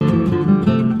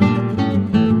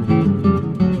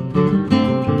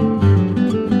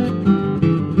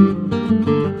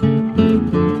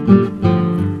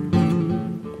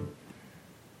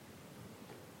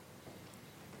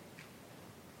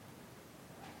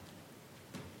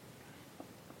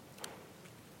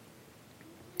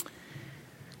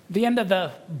The end of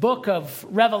the book of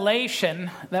Revelation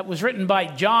that was written by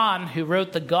John, who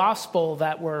wrote the gospel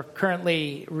that we're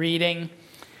currently reading,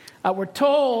 we're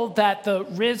told that the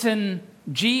risen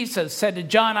Jesus said to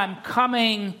John, "I'm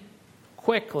coming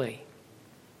quickly."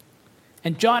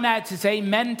 And John adds his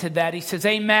amen to that. He says,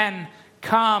 "Amen,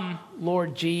 come,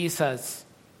 Lord Jesus."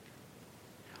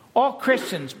 All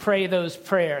Christians pray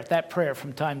that prayer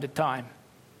from time to time.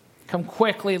 Come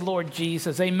quickly, Lord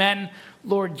Jesus. Amen,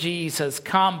 Lord Jesus,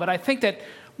 come. But I think that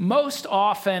most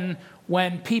often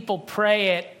when people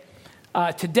pray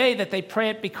it today, that they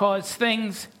pray it because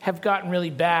things have gotten really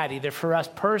bad, either for us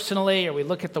personally or we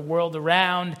look at the world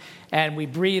around and we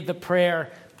breathe the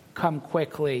prayer, "Come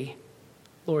quickly,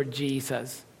 Lord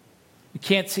Jesus." We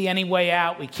can't see any way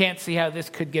out. We can't see how this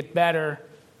could get better.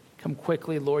 Come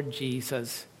quickly, Lord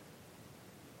Jesus.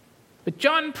 But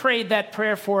John prayed that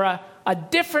prayer for a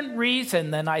different reason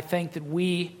than I think that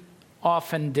we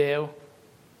often do.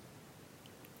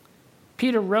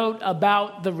 Peter wrote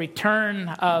about the return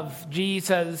of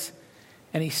Jesus,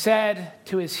 and he said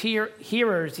to his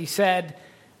hearers, he said,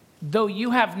 "Though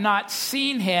you have not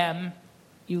seen him,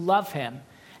 you love him.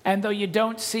 And though you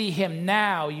don't see him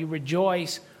now, you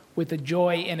rejoice with a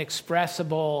joy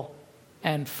inexpressible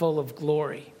and full of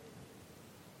glory."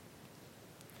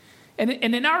 And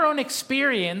in our own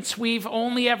experience, we've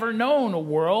only ever known a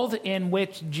world in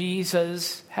which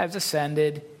Jesus has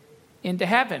ascended into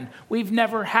heaven. We've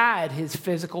never had his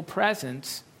physical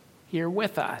presence here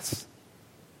with us.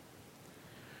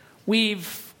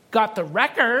 We've got the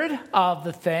record of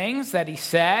the things that he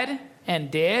said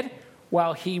and did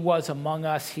while he was among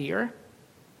us here.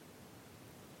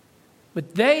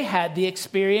 But they had the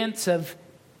experience of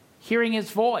hearing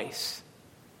his voice,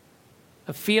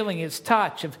 of feeling his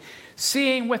touch, of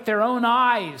seeing with their own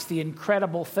eyes the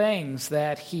incredible things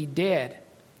that he did,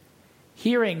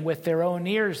 hearing with their own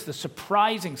ears the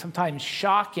surprising, sometimes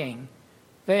shocking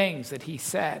things that he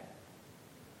said.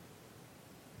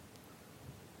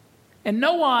 And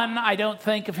no one, I don't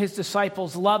think, of his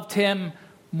disciples loved him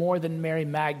more than Mary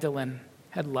Magdalene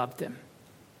had loved him.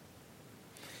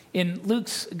 In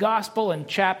Luke's gospel in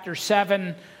chapter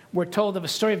 7, we're told of a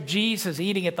story of Jesus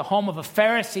eating at the home of a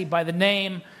Pharisee by the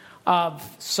name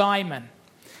of Simon.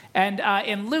 And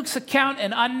in Luke's account,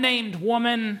 an unnamed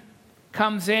woman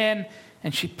comes in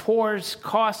and she pours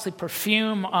costly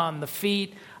perfume on the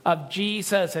feet of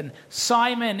Jesus. And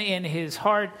Simon, in his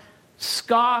heart,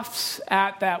 scoffs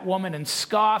at that woman and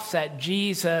scoffs at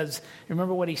Jesus.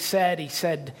 Remember what he said? He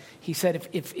said,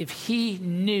 if he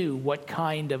knew what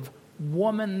kind of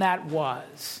woman that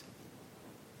was,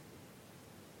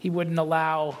 he wouldn't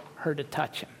allow her to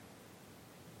touch him.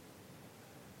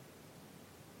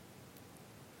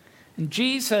 And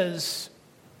Jesus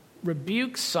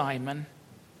rebukes Simon,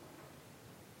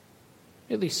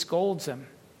 really scolds him.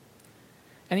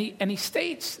 And he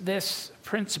states this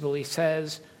principle. He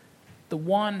says, "The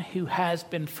one who has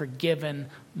been forgiven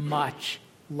much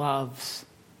loves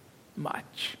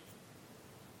much."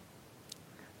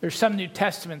 There's some New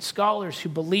Testament scholars who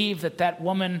believe that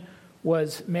woman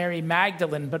was Mary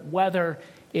Magdalene, but whether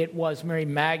it was Mary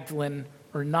Magdalene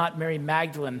or not Mary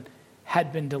Magdalene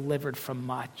had been delivered from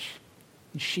much.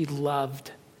 And she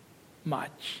loved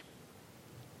much.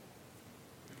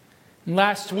 And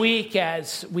last week,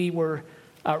 as we were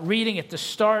reading at the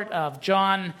start of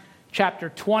John chapter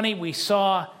 20, we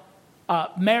saw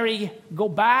Mary go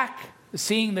back,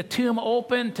 seeing the tomb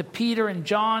open, to Peter and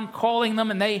John, calling them,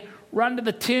 and they run to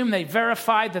the tomb. They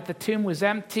verified that the tomb was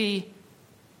empty.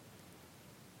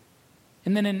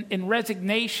 And then in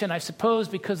resignation, I suppose,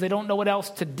 because they don't know what else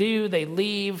to do, they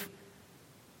leave.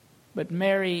 But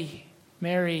Mary,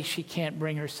 she can't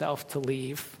bring herself to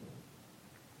leave.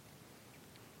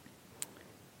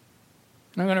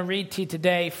 And I'm going to read to you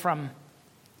today from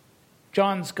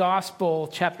John's Gospel,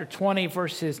 chapter 20,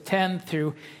 verses 10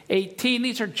 through 18.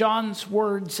 These are John's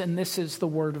words, and this is the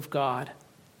word of God.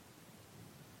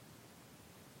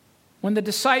 Then the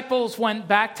disciples went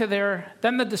back to their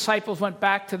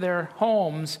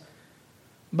homes,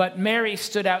 but Mary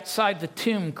stood outside the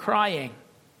tomb crying.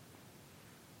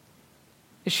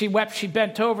 As she wept, she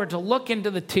bent over to look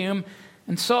into the tomb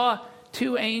and saw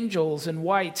two angels in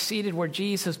white seated where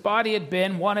Jesus' body had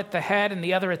been, one at the head and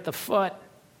the other at the foot.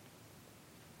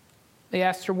 They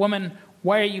asked her, "Woman,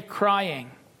 why are you crying?"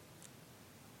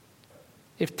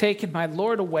 "They've taken my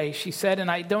Lord away," she said, "and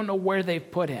I don't know where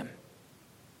they've put him."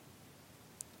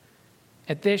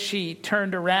 At this, she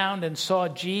turned around and saw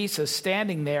Jesus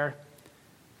standing there,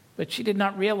 but she did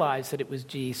not realize that it was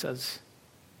Jesus.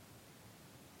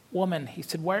 "Woman," he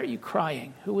said, "why are you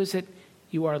crying? Who is it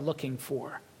you are looking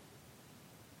for?"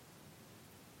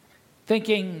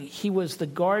 thinking he was the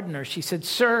gardener. She said,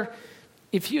 "Sir,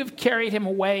 if you have carried him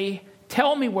away,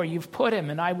 tell me where you've put him,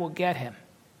 and I will get him."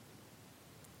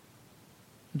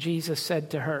 Jesus said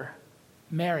to her,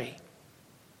 "Mary."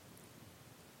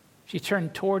 She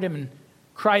turned toward him and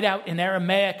cried out in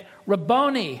Aramaic,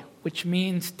 "Rabboni," which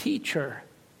means teacher.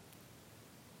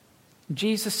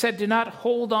 Jesus said, "Do not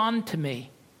hold on to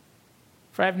me,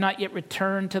 for I have not yet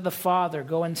returned to the Father.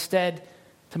 Go instead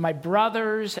to my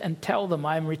brothers and tell them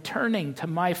I am returning to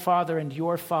my Father and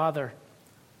your Father,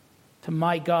 to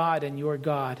my God and your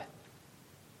God."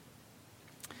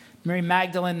 Mary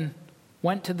Magdalene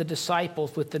went to the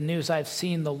disciples with the news, "I've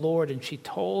seen the Lord," and she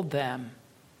told them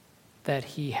that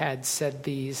he had said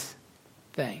these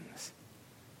things.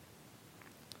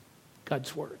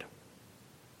 God's word.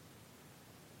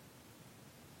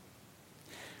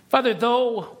 Father,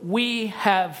 though we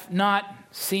have not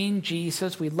seen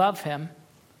Jesus, we love him.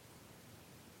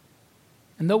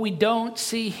 And though we don't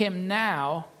see him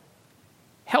now,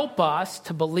 help us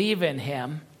to believe in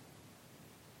him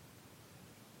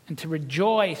and to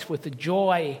rejoice with the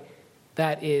joy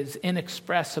that is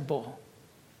inexpressible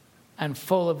and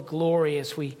full of glory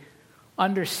as we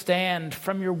understand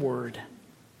from your word.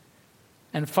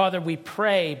 And Father, we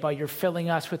pray by your filling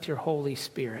us with your Holy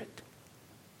Spirit,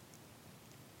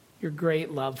 your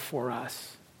great love for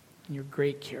us, and your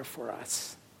great care for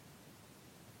us.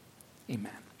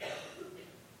 Amen.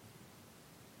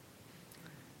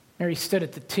 Mary stood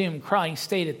at the tomb, crying,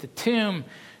 stayed at the tomb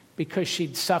because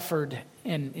she'd suffered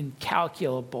an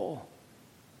incalculable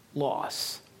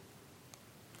loss.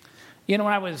 You know,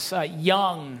 when I was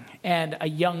young and a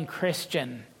young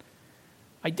Christian,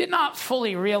 I did not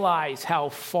fully realize how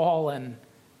fallen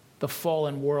the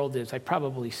fallen world is. I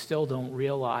probably still don't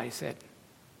realize it.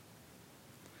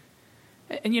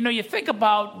 And you know, you think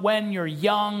about when you're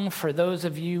young, for those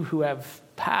of you who have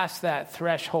passed that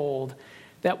threshold,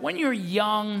 that when you're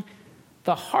young,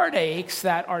 the heartaches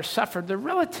that are suffered, they're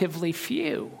relatively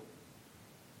few.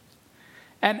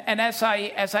 And as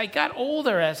I got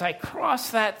older, as I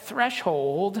crossed that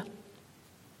threshold,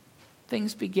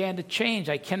 things began to change.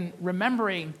 I can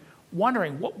wondering,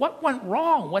 what went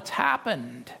wrong? What's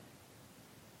happened?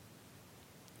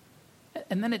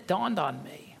 And then it dawned on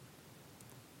me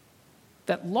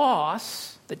that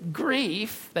loss, that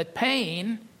grief, that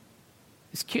pain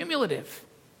is cumulative.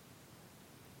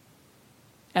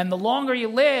 And the longer you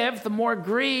live, the more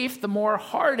grief, the more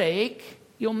heartache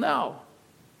you'll know.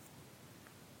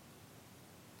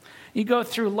 You go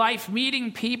through life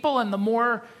meeting people, and the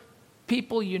more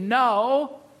people you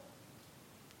know,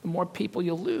 the more people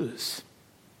you'll lose.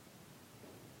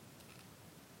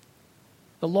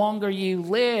 The longer you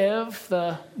live,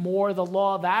 the more the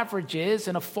law of averages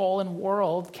in a fallen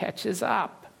world catches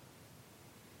up.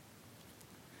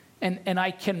 And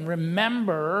I can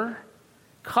remember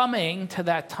coming to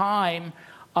that time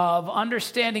of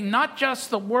understanding not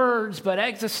just the words, but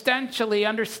existentially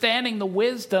understanding the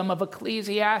wisdom of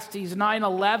Ecclesiastes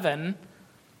 9:11.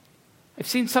 I've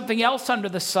seen something else under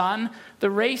the sun. The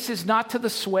race is not to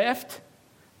the swift,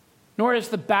 nor is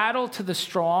the battle to the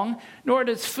strong, nor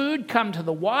does food come to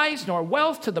the wise, nor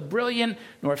wealth to the brilliant,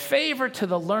 nor favor to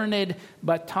the learned,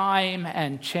 but time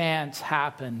and chance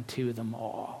happen to them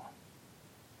all.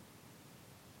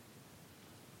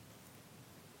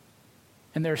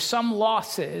 And there are some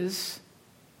losses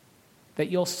that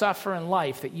you'll suffer in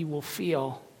life that you will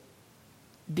feel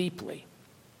deeply.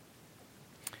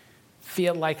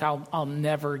 Feel like I'll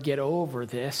never get over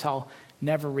this. I'll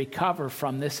never recover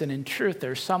from this. And in truth,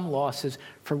 there are some losses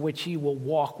for which you will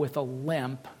walk with a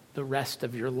limp the rest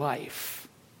of your life.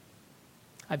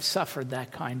 I've suffered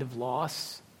that kind of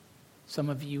loss. Some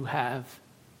of you have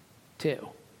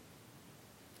too.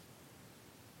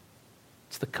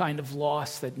 It's the kind of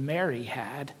loss that Mary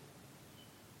had,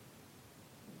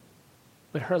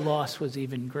 but her loss was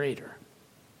even greater.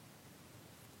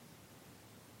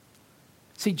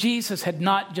 See, Jesus had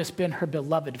not just been her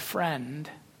beloved friend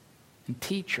and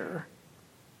teacher.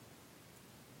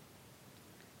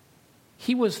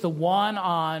 He was the one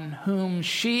on whom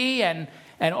she and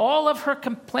all of her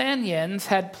companions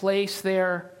had placed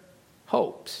their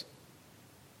hopes.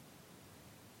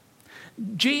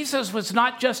 Jesus was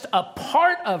not just a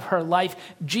part of her life,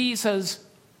 Jesus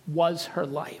was her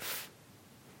life.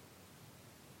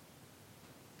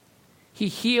 He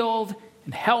healed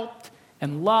and helped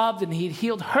and loved, and he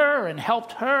healed her and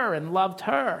helped her and loved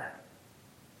her.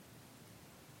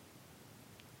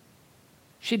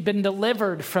 She'd been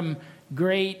delivered from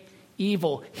great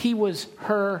evil. He was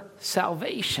her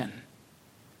salvation,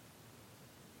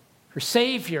 her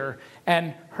Savior,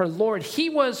 and her Lord. He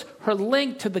was her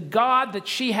link to the God that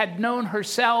she had known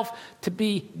herself to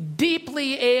be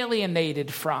deeply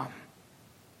alienated from.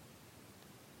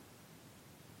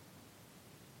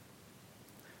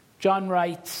 John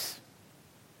writes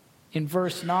in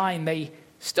verse 9, they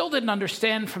still didn't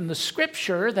understand from the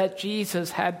scripture that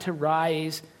Jesus had to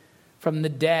rise from the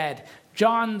dead.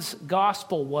 John's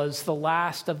gospel was the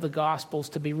last of the gospels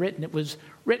to be written. It was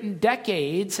written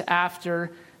decades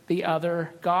after the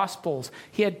other gospels.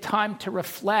 He had time to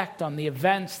reflect on the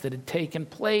events that had taken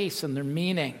place and their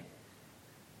meaning.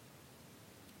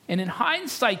 And in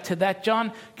hindsight to that,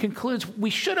 John concludes, we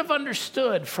should have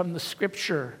understood from the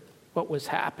scripture what was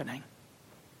happening.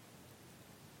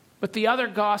 But the other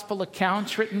gospel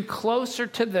accounts written closer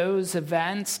to those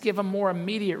events give a more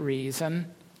immediate reason.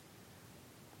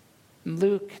 In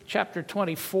Luke chapter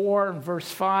 24 and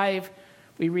verse 5,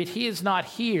 we read, he is not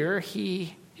here,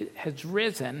 he has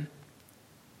risen.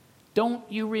 Don't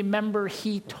you remember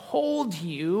he told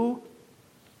you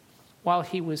while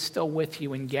he was still with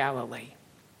you in Galilee?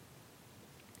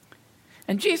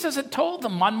 And Jesus had told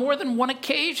them on more than one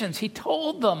occasion. He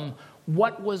told them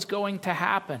what was going to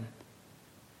happen.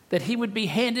 That he would be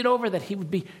handed over, that he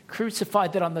would be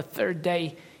crucified, that on the third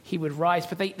day he would rise.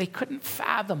 But they couldn't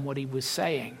fathom what he was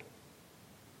saying.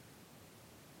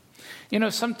 You know,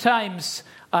 sometimes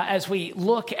as we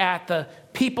look at the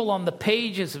people on the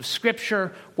pages of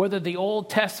Scripture, whether the Old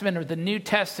Testament or the New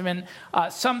Testament,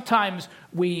 sometimes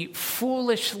we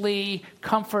foolishly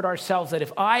comfort ourselves that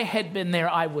if I had been there,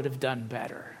 I would have done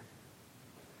better.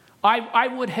 I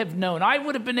would have known. I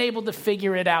would have been able to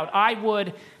figure it out. I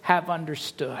would have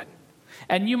understood.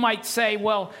 And you might say,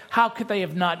 well, how could they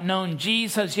have not known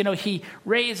Jesus? You know, he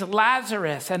raised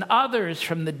Lazarus and others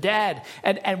from the dead,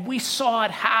 and we saw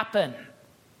it happen.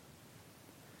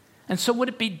 And so would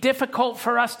it be difficult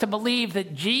for us to believe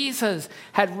that Jesus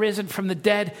had risen from the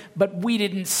dead, but we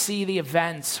didn't see the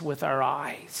events with our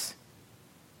eyes?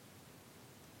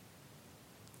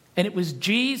 And it was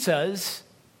Jesus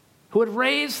who had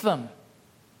raised them.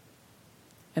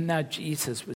 And now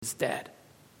Jesus was dead.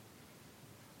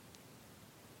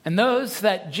 And those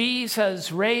that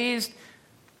Jesus raised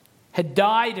had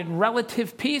died in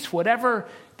relative peace. Whatever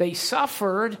they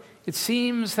suffered, it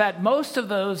seems that most of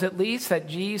those, at least, that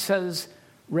Jesus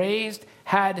raised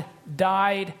had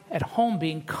died at home,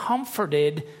 being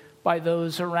comforted by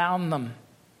those around them.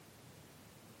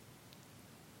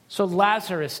 So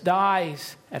Lazarus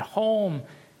dies at home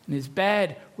in his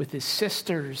bed with his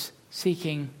sisters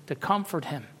seeking to comfort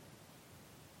him.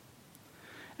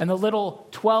 And the little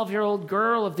 12-year-old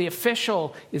girl of the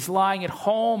official is lying at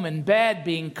home in bed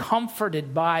being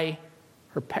comforted by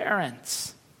her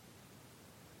parents.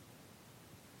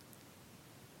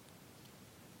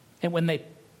 And when they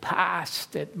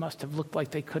passed, it must have looked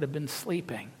like they could have been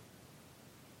sleeping.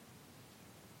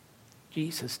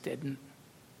 Jesus didn't.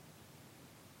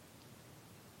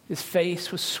 His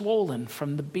face was swollen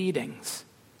from the beatings.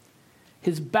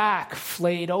 His back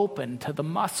flayed open to the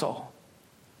muscle.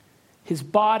 His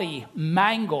body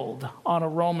mangled on a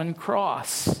Roman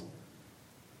cross.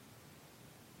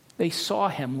 They saw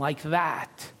him like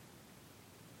that.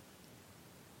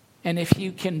 And if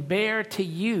you can bear to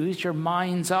use your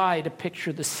mind's eye to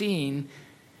picture the scene,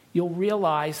 you'll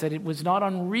realize that it was not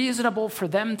unreasonable for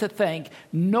them to think,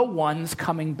 no one's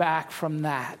coming back from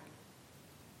that.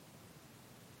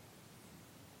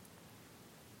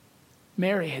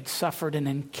 Mary had suffered an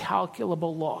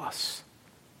incalculable loss,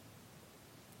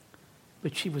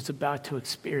 but she was about to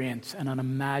experience an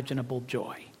unimaginable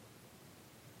joy.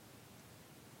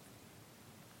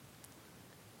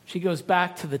 She goes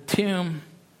back to the tomb.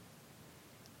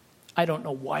 I don't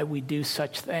know why we do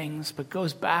such things, but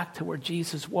goes back to where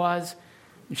Jesus was,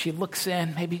 and she looks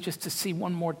in, maybe just to see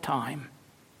one more time.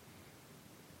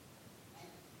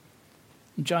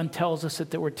 And John tells us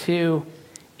that there were two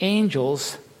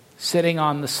angels sitting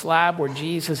on the slab where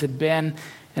Jesus had been,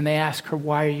 and they ask her,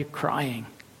 "Why are you crying?"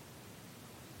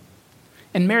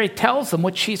 And Mary tells them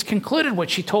what she's concluded, what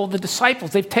she told the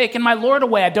disciples. They've taken my Lord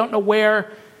away. I don't know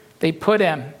where they put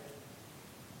him.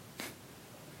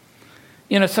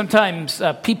 You know, sometimes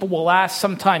people will ask,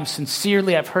 sometimes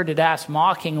sincerely, I've heard it asked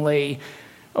mockingly,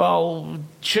 oh,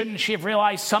 shouldn't she have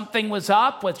realized something was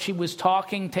up when she was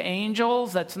talking to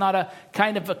angels? That's not a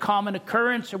kind of a common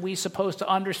occurrence. Are we supposed to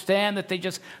understand that they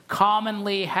just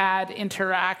commonly had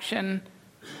interaction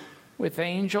with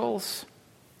angels?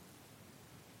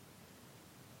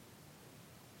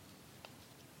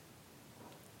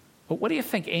 But what do you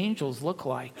think angels look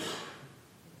like?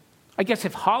 I guess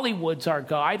if Hollywood's our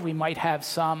guide, we might have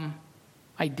some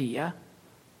idea.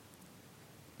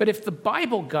 But if the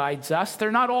Bible guides us,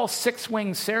 they're not all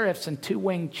six-winged seraphs and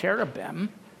two-winged cherubim.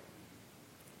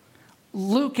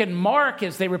 Luke and Mark,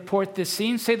 as they report this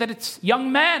scene, say that it's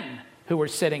young men who were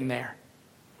sitting there.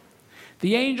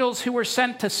 The angels who were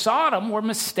sent to Sodom were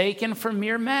mistaken for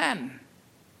mere men.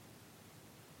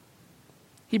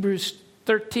 Hebrews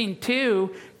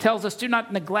 13:2 tells us, do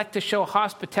not neglect to show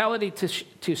hospitality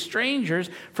to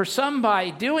strangers, for some by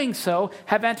doing so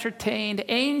have entertained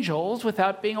angels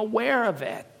without being aware of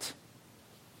it.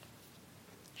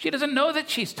 She doesn't know that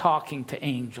she's talking to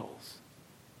angels.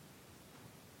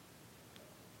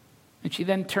 And she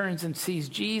then turns and sees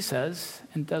Jesus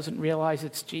and doesn't realize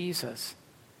it's Jesus.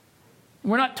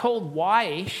 We're not told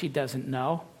why she doesn't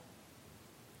know.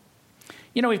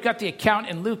 You know, we've got the account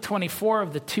in Luke 24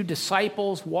 of the two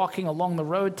disciples walking along the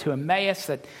road to Emmaus,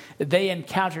 that they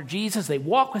encounter Jesus. They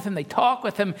walk with him, they talk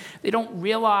with him. They don't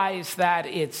realize that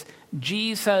it's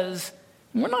Jesus.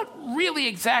 We're not really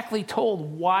exactly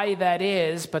told why that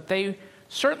is, but they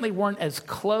certainly weren't as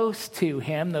close to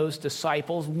him, those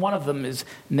disciples. One of them is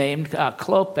named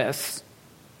Clopas.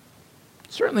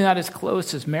 Certainly not as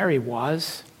close as Mary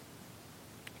was.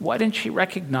 Why didn't she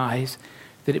recognize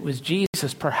that it was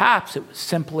Jesus? Perhaps it was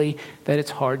simply that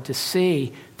it's hard to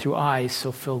see through eyes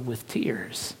so filled with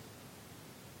tears.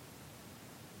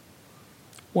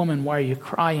 Woman, why are you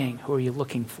crying? Who are you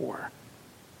looking for?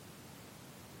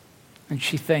 And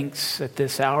she thinks at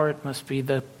this hour it must be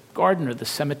the gardener, the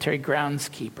cemetery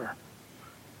groundskeeper.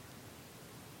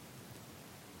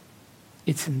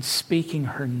 It's in speaking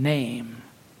her name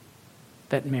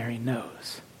that Mary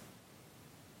knows.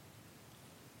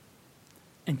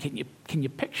 And can you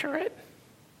picture it?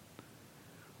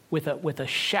 With a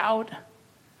shout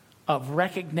of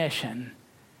recognition,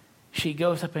 she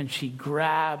goes up and she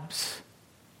grabs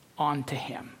onto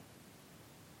him.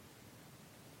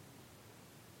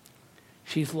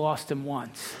 She's lost him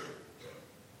once.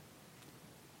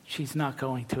 She's not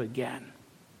going to again.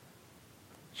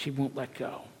 She won't let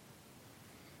go.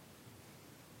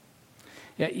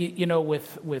 Yeah, you know, with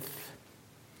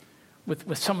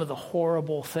some of the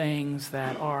horrible things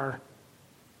that are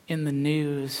in the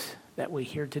news that we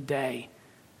hear today,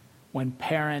 when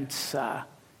parents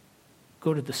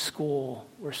go to the school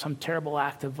where some terrible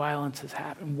act of violence has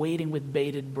happened, waiting with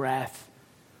bated breath,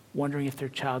 wondering if their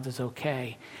child is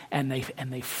okay, and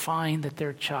they find that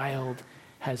their child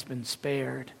has been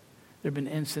spared. There have been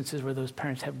instances where those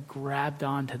parents have grabbed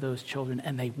onto those children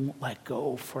and they won't let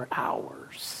go for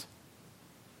hours.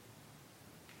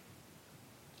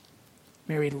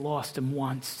 Mary lost him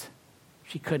once.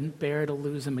 She couldn't bear to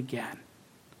lose him again.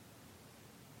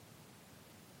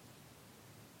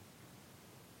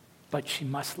 But she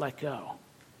must let go.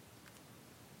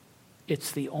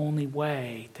 It's the only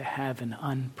way to have an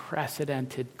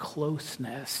unprecedented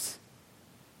closeness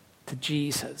to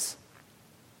Jesus.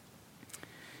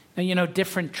 Now, you know,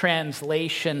 different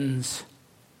translations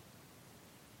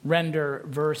render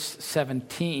verse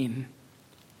 17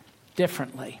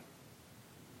 differently.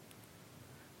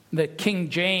 The King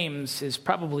James is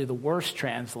probably the worst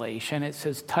translation. It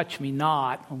says, touch me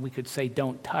not, and we could say,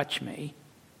 don't touch me,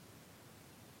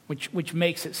 which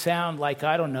makes it sound like,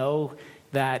 I don't know,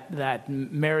 that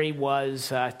Mary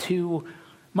was too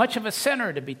much of a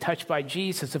sinner to be touched by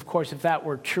Jesus. Of course, if that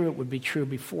were true, it would be true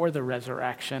before the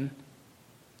resurrection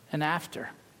and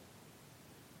after.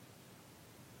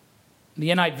 The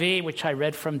NIV, which I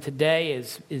read from today,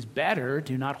 is better.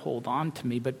 Do not hold on to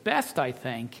me. But best, I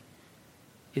think,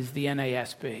 is the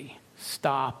NASB.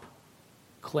 Stop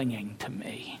clinging to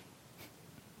me.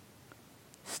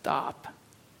 Stop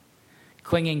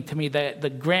clinging to me. The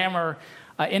grammar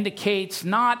indicates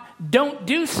not don't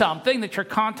do something that you're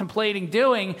contemplating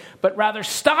doing, but rather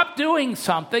stop doing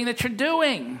something that you're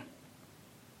doing.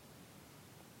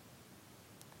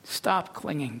 Stop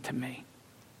clinging to me.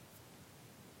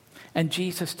 And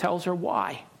Jesus tells her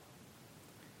why.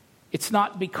 It's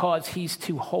not because he's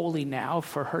too holy now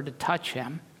for her to touch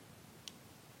him.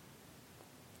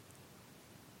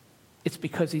 It's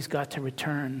because he's got to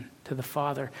return to the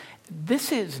Father.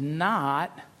 This is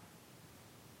not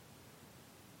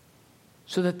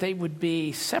so that they would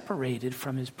be separated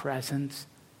from his presence,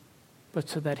 but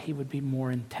so that he would be more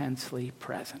intensely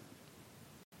present.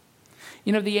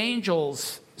 You know, the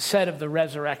angels said of the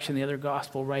resurrection, the other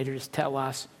gospel writers tell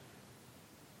us,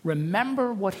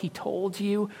 remember what he told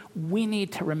you. We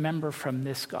need to remember from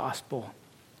this gospel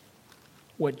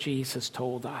what Jesus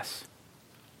told us.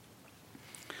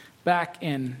 Back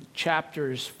in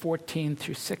chapters 14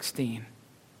 through 16,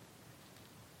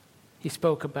 he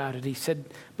spoke about it. He said,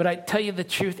 but I tell you the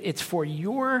truth, it's for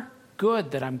your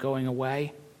good that I'm going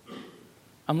away.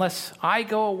 Unless I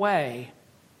go away,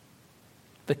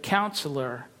 the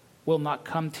counselor will not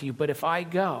come to you, but if I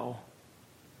go,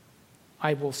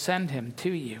 I will send him to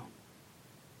you.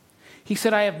 He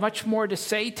said, I have much more to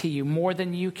say to you, more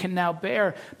than you can now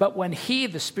bear. But when he,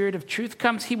 the Spirit of truth,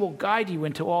 comes, he will guide you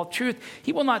into all truth.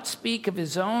 He will not speak of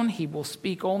his own. He will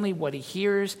speak only what he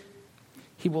hears.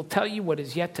 He will tell you what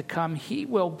is yet to come. He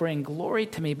will bring glory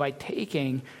to me by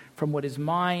taking from what is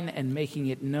mine and making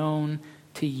it known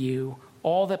to you.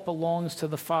 All that belongs to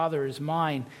the Father is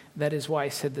mine. That is why I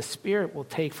said the Spirit will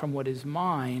take from what is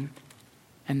mine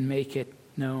and make it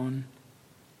known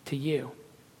to you.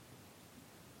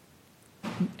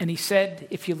 And he said,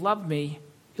 if you love me,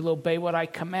 you'll obey what I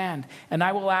command. And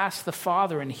I will ask the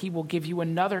Father, and he will give you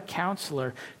another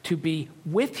counselor to be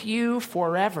with you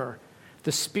forever,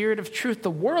 the Spirit of truth. The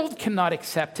world cannot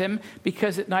accept him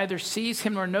because it neither sees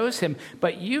him nor knows him.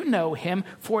 But you know him,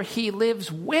 for he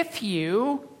lives with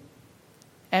you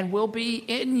and will be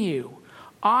in you.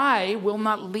 I will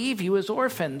not leave you as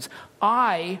orphans.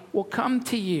 I will come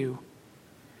to you.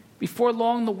 Before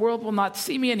long, the world will not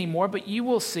see me anymore, but you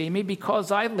will see me.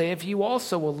 Because I live, you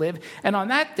also will live. And on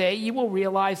that day, you will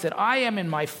realize that I am in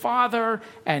my Father,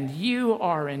 and you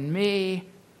are in me,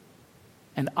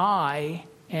 and I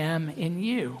am in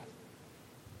you.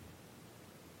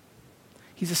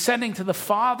 He's ascending to the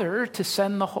Father to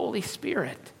send the Holy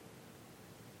Spirit.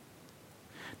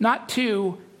 Not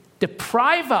to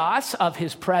deprive us of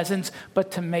his presence, but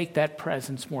to make that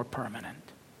presence more permanent.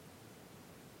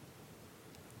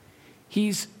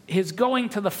 His going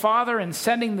to the Father and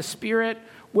sending the Spirit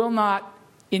will not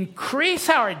increase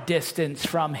our distance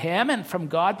from him and from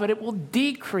God, but it will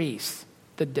decrease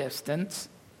the distance.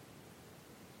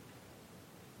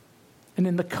 And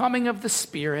in the coming of the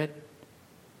Spirit,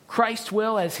 Christ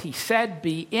will, as he said,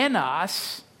 be in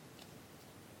us,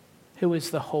 who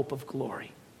is the hope of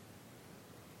glory.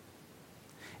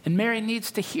 And Mary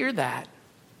needs to hear that.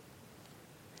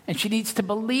 And she needs to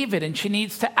believe it, and she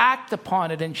needs to act upon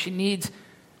it, and she needs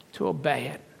to obey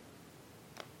it.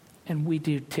 And we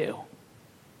do too.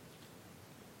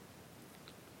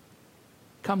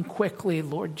 Come quickly,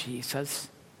 Lord Jesus.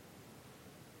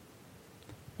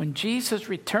 When Jesus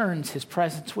returns, his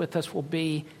presence with us will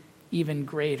be even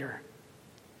greater.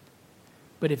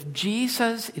 But if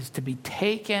Jesus is to be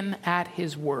taken at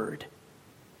his word,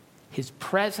 his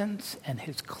presence and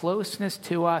his closeness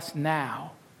to us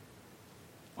now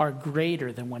are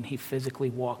greater than when he physically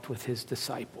walked with his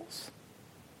disciples.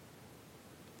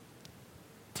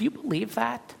 Do you believe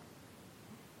that?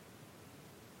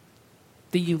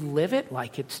 Do you live it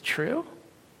like it's true?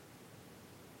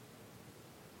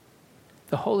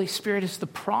 The Holy Spirit is the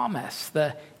promise,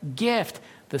 the gift,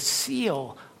 the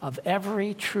seal of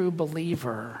every true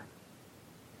believer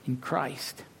in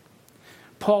Christ.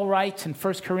 Paul writes in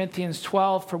 1 Corinthians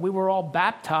 12, for we were all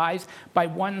baptized by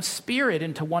one Spirit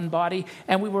into one body,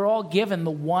 and we were all given the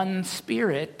one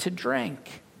Spirit to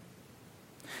drink.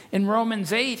 In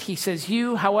Romans 8, he says,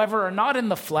 you, however, are not in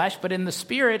the flesh, but in the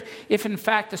Spirit, if in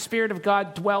fact the Spirit of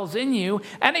God dwells in you.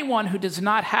 Anyone who does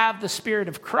not have the Spirit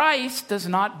of Christ does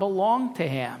not belong to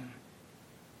him.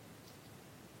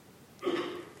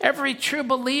 Every true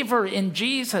believer in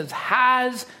Jesus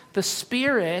has the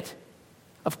Spirit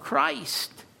of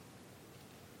Christ.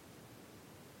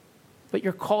 But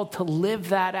you're called to live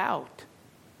that out.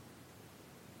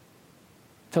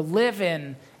 To live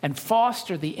in and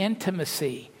foster the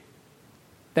intimacy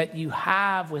that you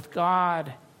have with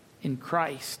God in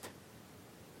Christ.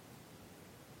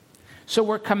 So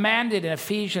we're commanded in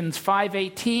Ephesians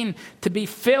 5:18 to be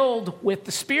filled with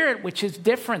the Spirit, which is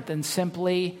different than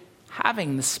simply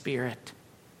having the Spirit.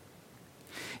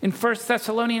 In 1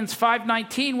 Thessalonians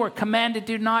 5:19, we're commanded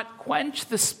do not quench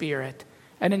the Spirit.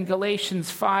 And in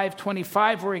Galatians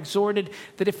 5:25, we're exhorted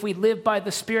that if we live by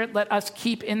the Spirit, let us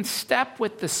keep in step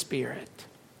with the Spirit.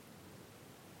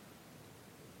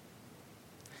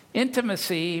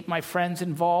 Intimacy, my friends,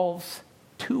 involves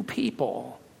two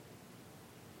people.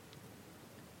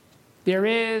 There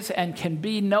is and can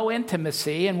be no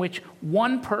intimacy in which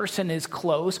one person is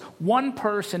close, one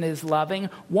person is loving,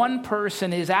 one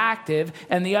person is active,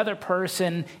 and the other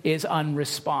person is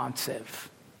unresponsive.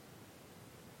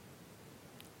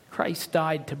 Christ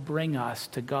died to bring us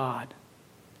to God,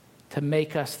 to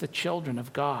make us the children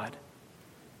of God.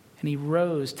 And he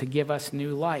rose to give us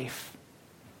new life.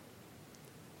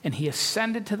 And he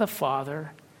ascended to the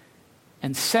Father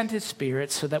and sent his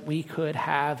Spirit so that we could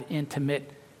have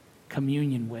intimate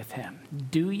communion with him.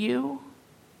 Do you?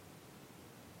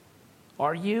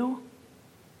 Are you?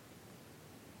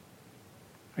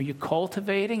 Are you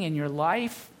cultivating in your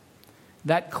life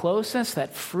that closeness,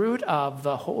 that fruit of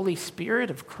the Holy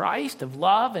Spirit of Christ, of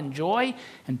love and joy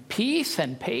and peace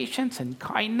and patience and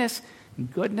kindness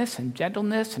and goodness and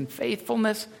gentleness and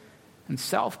faithfulness and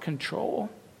self-control.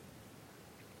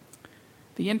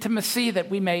 The intimacy that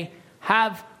we may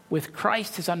have with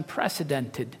Christ is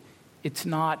unprecedented. It's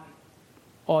not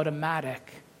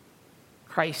automatic.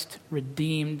 Christ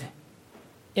redeemed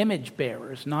image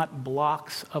bearers, not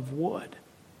blocks of wood.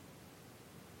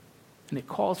 And it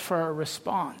calls for a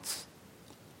response.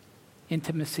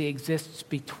 Intimacy exists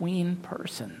between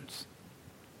persons.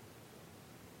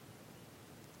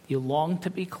 You long to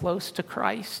be close to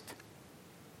Christ?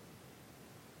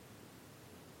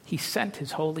 He sent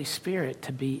his Holy Spirit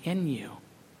to be in you,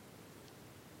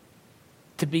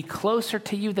 to be closer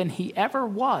to you than he ever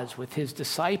was with his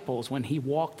disciples when he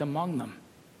walked among them.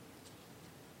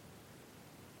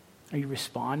 Are you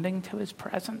responding to his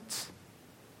presence?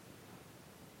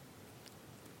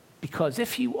 Because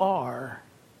if you are,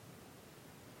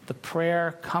 the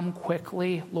prayer, "Come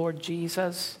quickly, Lord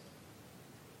Jesus,"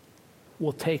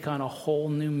 will take on a whole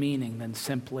new meaning than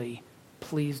simply,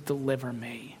 "Please deliver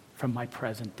me from my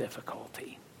present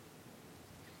difficulty."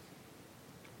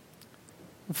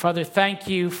 Father, thank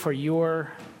you for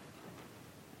your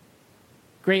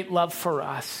great love for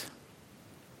us.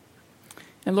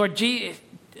 And Lord,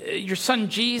 your son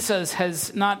Jesus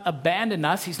has not abandoned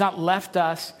us. He's not left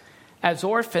us as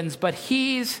orphans, but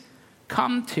he's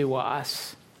come to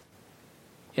us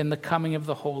in the coming of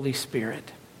the Holy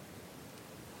Spirit.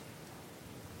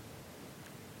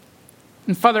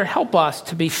 And Father, help us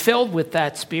to be filled with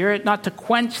that Spirit, not to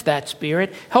quench that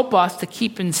Spirit. Help us to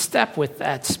keep in step with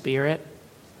that Spirit,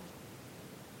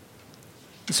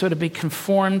 so to be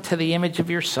conformed to the image of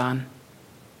your Son,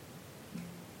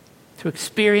 to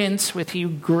experience with you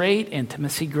great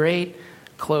intimacy, great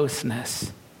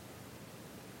closeness,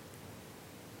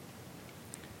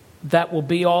 that will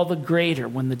be all the greater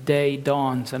when the day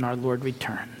dawns and our Lord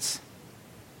returns.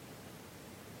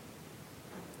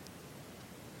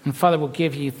 And Father, we'll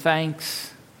give you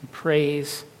thanks and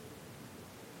praise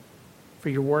for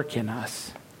your work in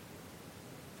us.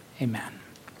 Amen.